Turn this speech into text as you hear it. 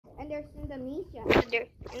there's Indonesia. There's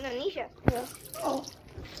Indonesia. Yeah. Oh.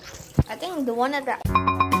 I think the one at that.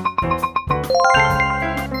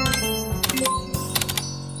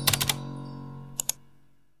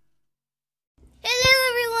 Hello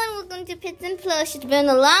everyone, welcome to Pits and Plush. It's been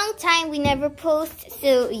a long time we never post,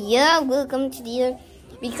 so yeah, welcome to the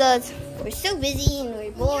because we're so busy and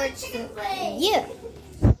we're bored. So, yeah,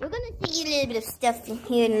 we're gonna see a little bit of stuff in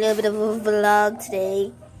here and a little bit of a vlog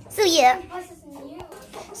today. So yeah,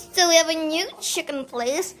 so we have a new chicken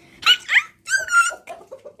place.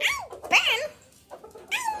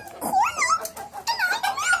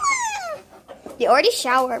 They already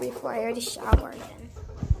showered before. I already showered.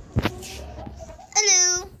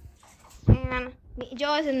 Hello. And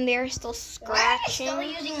Joya's in there still scratching. Still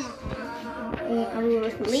using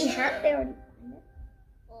leash right there.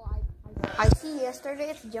 I see yesterday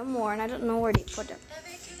it's Jamor and I don't know where they put it.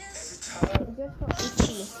 It's just so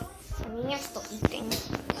itchy. I mean, you're still eating.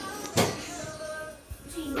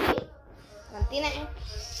 Nanti na eh.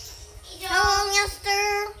 Hello, mister.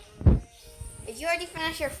 Did you already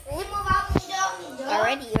finish your food?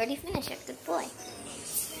 Already, you already finished it. Good boy.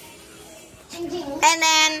 And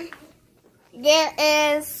then there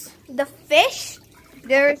is the fish.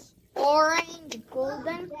 There's orange,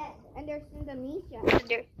 golden, and there's Indonesia.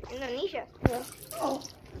 There's Indonesia. Yeah. Oh.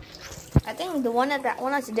 I think the one at that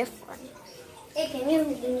one is different.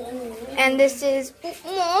 And this is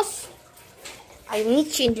moss. I need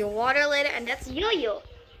to change your water later, and that's Yoyo.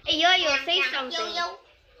 Hey Yoyo, say something. Yoyo.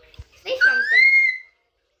 Say something.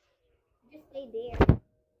 Just stay there.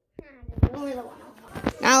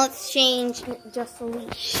 Now let's change just a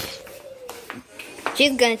leash.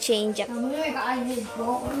 She's gonna change it.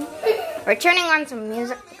 We're turning on some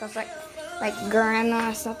music because like Grandma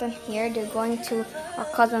or something here. They're going to our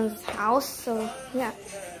cousin's house, so yeah.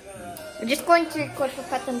 We're just going to record for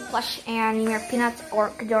Pets and Plush and your Peanuts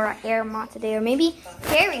or Erma today, or maybe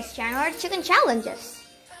Carrie's channel or chicken challenges.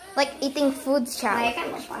 Like eating foods challenge.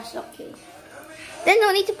 Then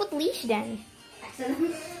no need to put leash then.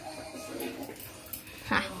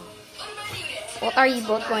 Huh. What are you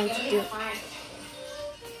both going to do?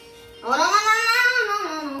 Oh, no.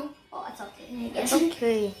 Oh, it's okay. It's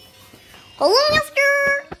okay. Hold on, mister.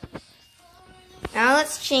 Now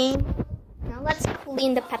let's change. Now let's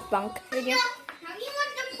clean the pet bunk.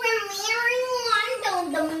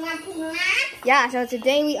 Yeah, so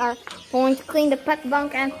today we are going to clean the pet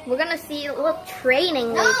bunk and we're gonna see a little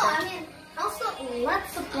training later. I mean, also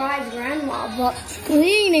let's surprise Grandma about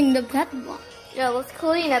cleaning the pet bunk. Yeah, let's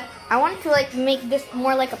clean it. I want to like make this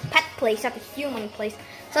more like a pet place, not a human place.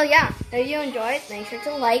 So yeah, if you enjoy it, make sure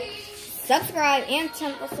to like, subscribe, and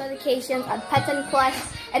turn post notifications on Pets and Plush.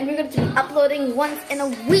 And we're going to be uploading once in a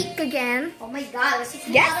week again. Oh my god, this is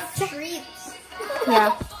a lot of treats.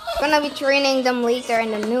 Yeah, I'm gonna be training them later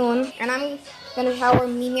in the noon, and I'm gonna shower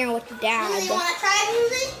Mimo with Dad. You wanna try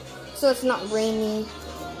music? So it's not rainy.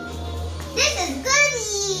 This is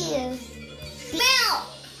goodies. Milk.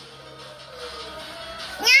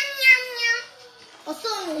 Yum yum yum. Also,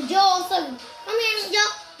 Joe. Come here,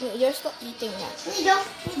 Joe. You're still eating that. Joe.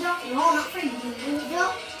 No, not for you,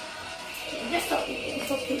 Joe. Just stop eating. It's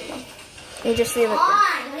okay, Joe. You just leave it there.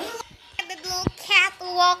 On. The little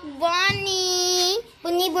catwalk bunny.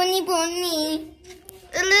 Bunny.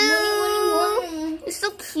 Hello. Bunny. It's so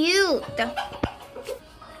cute.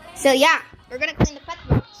 So yeah, we're gonna clean the pet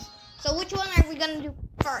box. So which one are we gonna do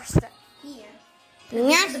first? Here.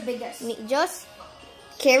 Niñas, The biggest. Niños,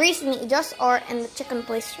 Carrie's, Niños, or in the chicken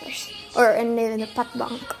place first, or in the pet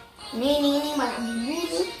bunk.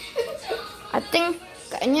 I think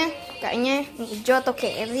kayaknya Niño atau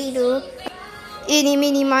Carrie dulu. Ini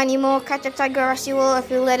mini mani mo catch a tiger as you will if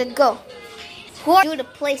you let it go. Who do the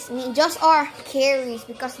place Niños or Carrie's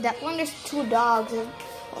because that one there's two dogs.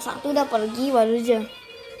 Kalau satu udah pergi baru aja.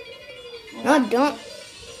 No, don't.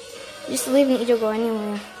 Just leave Niño go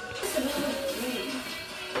anywhere.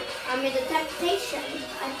 I mean the temptation.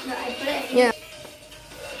 I put it. Yeah.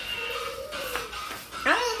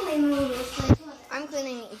 I'm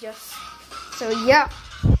cleaning it just. So yeah.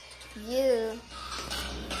 You.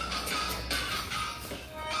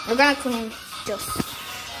 We're gonna clean just.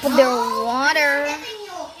 Put their water.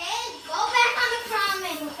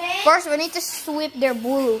 First we need to sweep their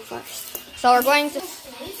bulu first. So we're gonna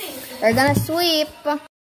sweep.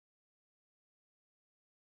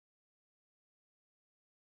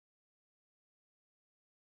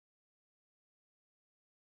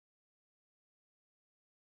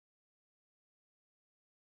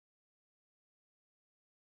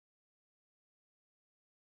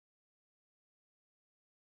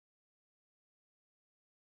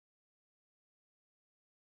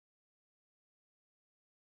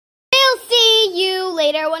 will see you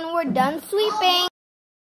later when we're done sleeping.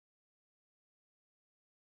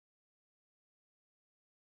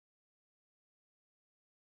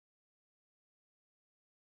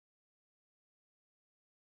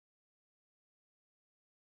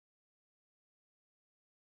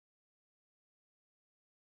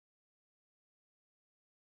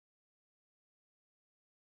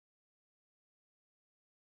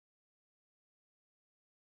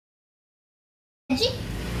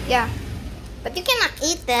 Yeah, but you cannot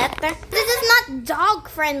eat that. This is not dog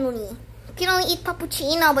friendly. You can only eat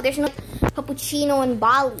cappuccino, but there's no cappuccino in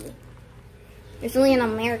Bali. There's only in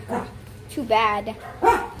America. Too bad.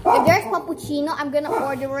 If there's cappuccino, I'm gonna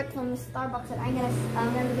order it from Starbucks and I'm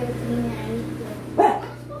gonna give it to me and eat it.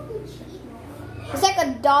 It's like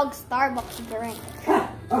a dog Starbucks drink.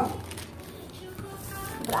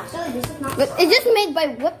 But actually, this is not. But it's just made by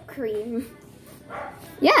whipped cream.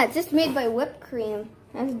 Yeah, it's just made by whipped cream.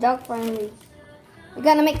 That's dog friendly. We're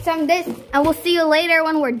gonna make some of this, and we'll see you later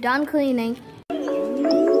when we're done cleaning.